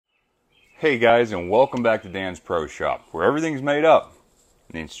Hey guys, and welcome back to Dan's Pro Shop, where everything's made up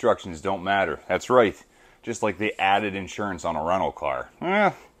and the instructions don't matter. That's right, just like the added insurance on a rental car.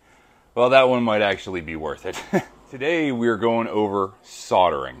 Well, that one might actually be worth it. Today we're going over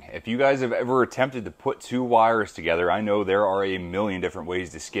soldering. If you guys have ever attempted to put two wires together, I know there are a million different ways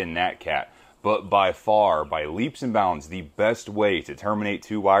to skin that cat, but by far, by leaps and bounds, the best way to terminate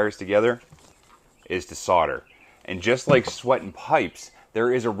two wires together is to solder. And just like sweating pipes,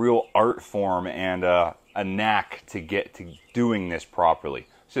 there is a real art form and a knack to get to doing this properly.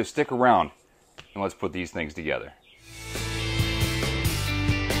 So stick around and let's put these things together.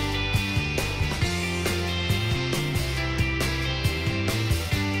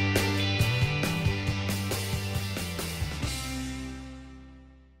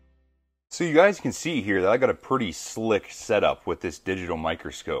 So you guys can see here that I got a pretty slick setup with this digital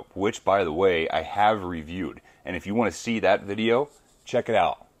microscope, which by the way, I have reviewed. And if you want to see that video, check it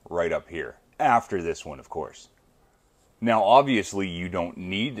out right up here, after this one, of course. Now, obviously, you don't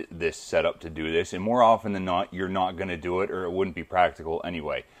need this setup to do this, and more often than not, you're not going to do it, or it wouldn't be practical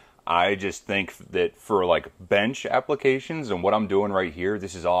anyway. I just think that for like bench applications and what I'm doing right here,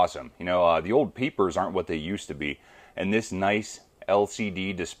 this is awesome. You know, the old peepers aren't what they used to be, and this nice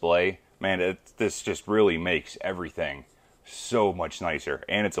LCD display, man, this just really makes everything so much nicer,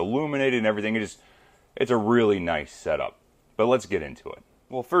 and it's illuminated and everything. It's a really nice setup. But let's get into it.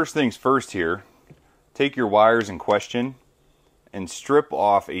 Well, first things first here, take your wires in question and strip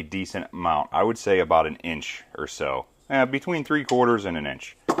off a decent amount. I would say about an inch or so, between 3/4 and an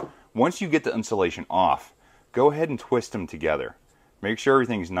inch. Once you get the insulation off, go ahead and twist them together. Make sure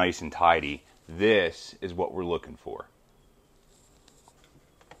everything's nice and tidy. This is what we're looking for.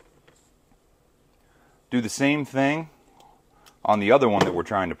 Do the same thing on the other one that we're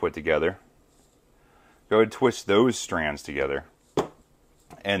trying to put together. Go ahead and twist those strands together.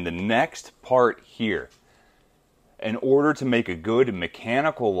 And the next part here, in order to make a good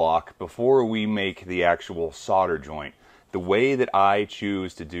mechanical lock before we make the actual solder joint, the way that I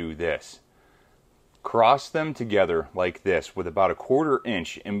choose to do this, cross them together like this with about 1/4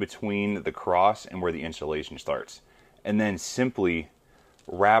 inch in between the cross and where the insulation starts. And then simply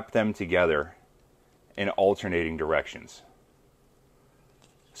wrap them together in alternating directions.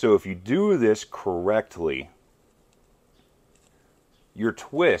 So if you do this correctly, your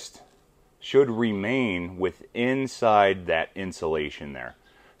twist should remain inside that insulation there.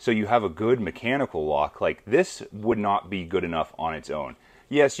 So you have a good mechanical lock. Like this would not be good enough on its own.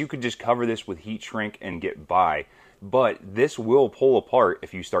 Yes, you could just cover this with heat shrink and get by, but this will pull apart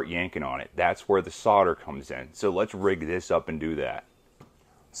if you start yanking on it. That's where the solder comes in. So let's rig this up and do that.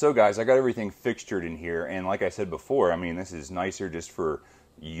 So guys, I got everything fixtured in here, and like I said before, I mean, this is nicer just for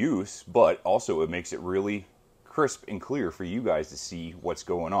use, but also it makes it really crisp and clear for you guys to see what's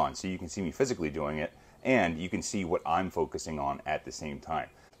going on. So you can see me physically doing it, and you can see what I'm focusing on at the same time.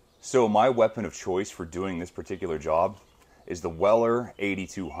 So my weapon of choice for doing this particular job is the Weller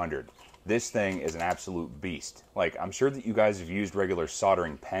 8200. This thing is an absolute beast. Like, I'm sure that you guys have used regular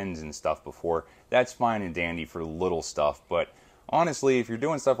soldering pens and stuff before. That's fine and dandy for little stuff, but honestly, if you're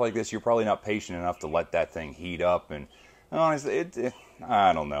doing stuff like this, you're probably not patient enough to let that thing heat up, and honestly,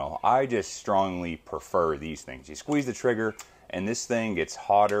 I don't know. I just strongly prefer these things. You squeeze the trigger, and this thing gets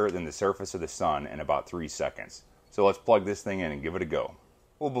hotter than the surface of the sun in about 3 seconds. So let's plug this thing in and give it a go.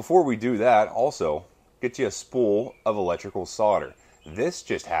 Well, before we do that, also, get you a spool of electrical solder. This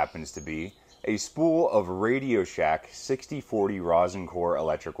just happens to be a spool of Radio Shack 6040 rosin core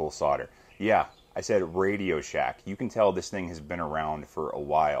electrical solder. Yeah, I said Radio Shack. You can tell this thing has been around for a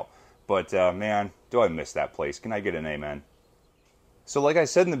while. But man, do I miss that place. Can I get an amen? So like I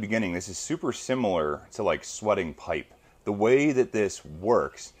said in the beginning, this is super similar to like sweating pipe. The way that this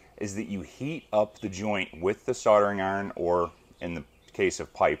works is that you heat up the joint with the soldering iron, or in the case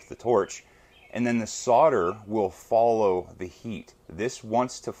of pipe, the torch, and then the solder will follow the heat. This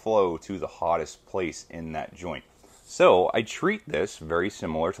wants to flow to the hottest place in that joint. So I treat this very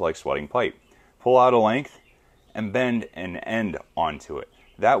similar to like sweating pipe. Pull out a length and bend an end onto it.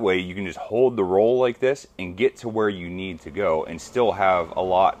 That way you can just hold the roll like this and get to where you need to go and still have a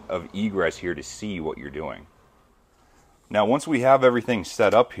lot of egress here to see what you're doing. Now once we have everything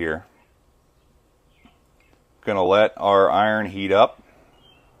set up here, I'm going to let our iron heat up.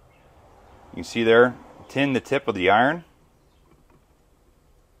 You can see there, tin the tip of the iron.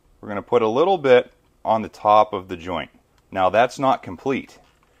 We're going to put a little bit on the top of the joint. Now that's not complete.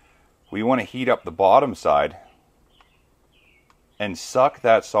 We want to heat up the bottom side and suck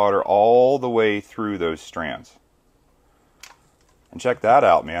that solder all the way through those strands. And check that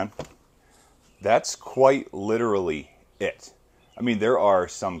out, man. That's quite literally it. I mean, there are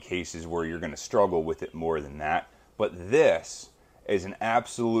some cases where you're going to struggle with it more than that, but this is an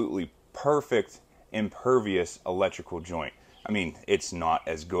absolutely perfect impervious electrical joint. I mean, it's not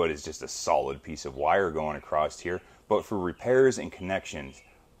as good as just a solid piece of wire going across here, but for repairs and connections,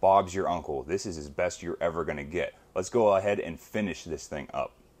 Bob's your uncle. This is as best you're ever going to get. Let's go ahead and finish this thing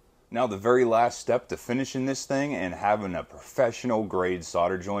up. Now, the very last step to finishing this thing and having a professional grade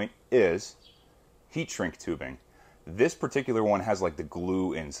solder joint is heat shrink tubing. This particular one has like the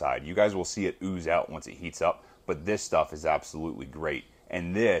glue inside. You guys will see it ooze out once it heats up, but this stuff is absolutely great.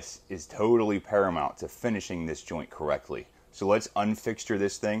 And this is totally paramount to finishing this joint correctly. So let's unfixture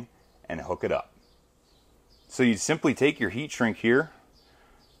this thing and hook it up. So you simply take your heat shrink here,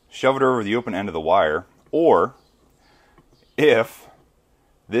 shove it over the open end of the wire, or if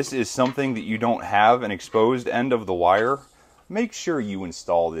this is something that you don't have an exposed end of the wire, make sure you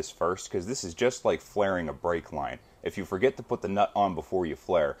install this first, because this is just like flaring a brake line. If you forget to put the nut on before you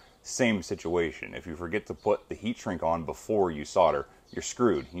flare, same situation. If you forget to put the heat shrink on before you solder, you're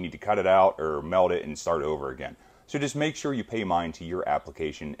screwed. You need to cut it out or melt it and start over again. So just make sure you pay mind to your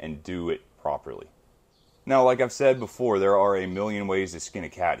application and do it properly. Now, like I've said before, there are a million ways to skin a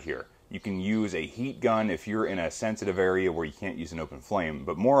cat here. You can use a heat gun if you're in a sensitive area where you can't use an open flame,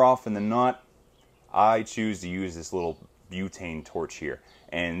 but more often than not, I choose to use this little butane torch here,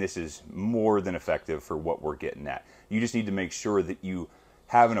 and this is more than effective for what we're getting at. You just need to make sure that you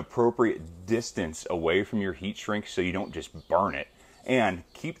have an appropriate distance away from your heat shrink so you don't just burn it, and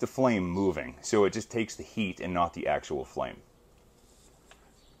keep the flame moving so it just takes the heat and not the actual flame.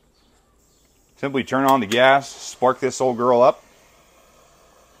 Simply turn on the gas, spark this old girl up,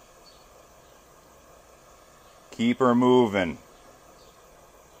 keep her moving.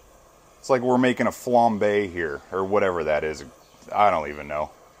 It's like we're making a flambe here, or whatever that is. I don't even know.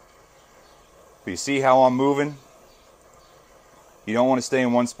 But you see how I'm moving? You don't want to stay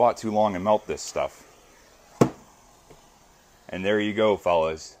in one spot too long and melt this stuff. And there you go,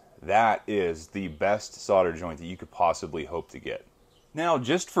 fellas. That is the best solder joint that you could possibly hope to get. Now,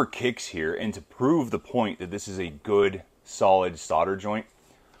 just for kicks here, and to prove the point that this is a good, solid solder joint,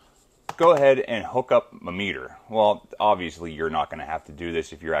 go ahead and hook up a meter. Well, obviously you're not going to have to do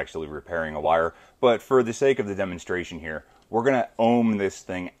this if you're actually repairing a wire, but for the sake of the demonstration here, we're going to ohm this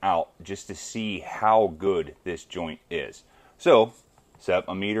thing out just to see how good this joint is. So, set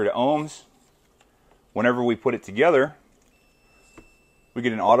a meter to ohms. Whenever we put it together, we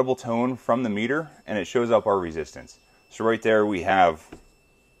get an audible tone from the meter, and it shows up our resistance. So right there we have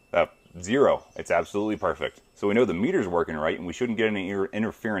 0. It's absolutely perfect. So we know the meter's working right, and we shouldn't get any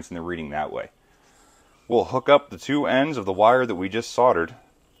interference in the reading that way. We'll hook up the two ends of the wire that we just soldered.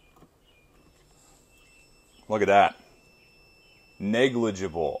 Look at that.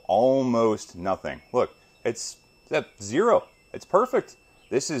 Negligible. Almost nothing. Look, it's at 0. It's perfect.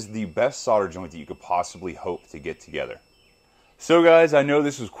 This is the best solder joint that you could possibly hope to get together. So guys, I know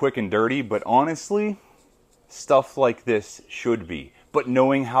this was quick and dirty, but honestly, stuff like this should be. But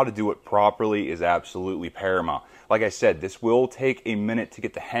knowing how to do it properly is absolutely paramount. Like I said, this will take a minute to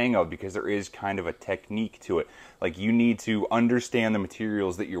get the hang of because there is kind of a technique to it. Like, you need to understand the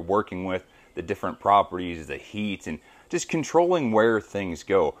materials that you're working with, the different properties, the heat, and just controlling where things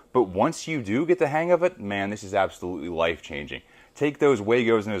go. But once you do get the hang of it, man, this is absolutely life-changing. Take those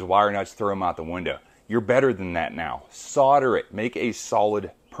Wagos and those wire nuts, throw them out the window. You're better than that now. Solder it. Make a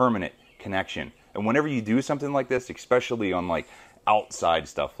solid, permanent connection. And whenever you do something like this, especially on like outside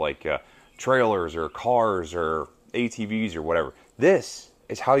stuff like trailers or cars or ATVs or whatever, this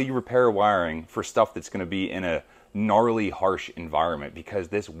is how you repair wiring for stuff that's going to be in a gnarly, harsh environment, because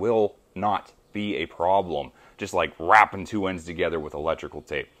this will not be a problem just like wrapping two ends together with electrical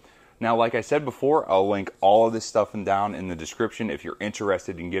tape. Now, like I said before, I'll link all of this stuff down in the description if you're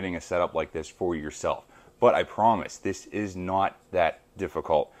interested in getting a setup like this for yourself. But I promise, this is not that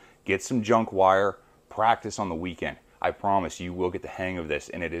difficult. Get some junk wire, practice on the weekend. I promise you will get the hang of this,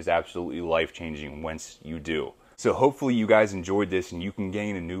 and it is absolutely life-changing once you do. So hopefully you guys enjoyed this and you can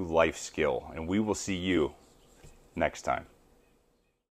gain a new life skill, and we will see you next time.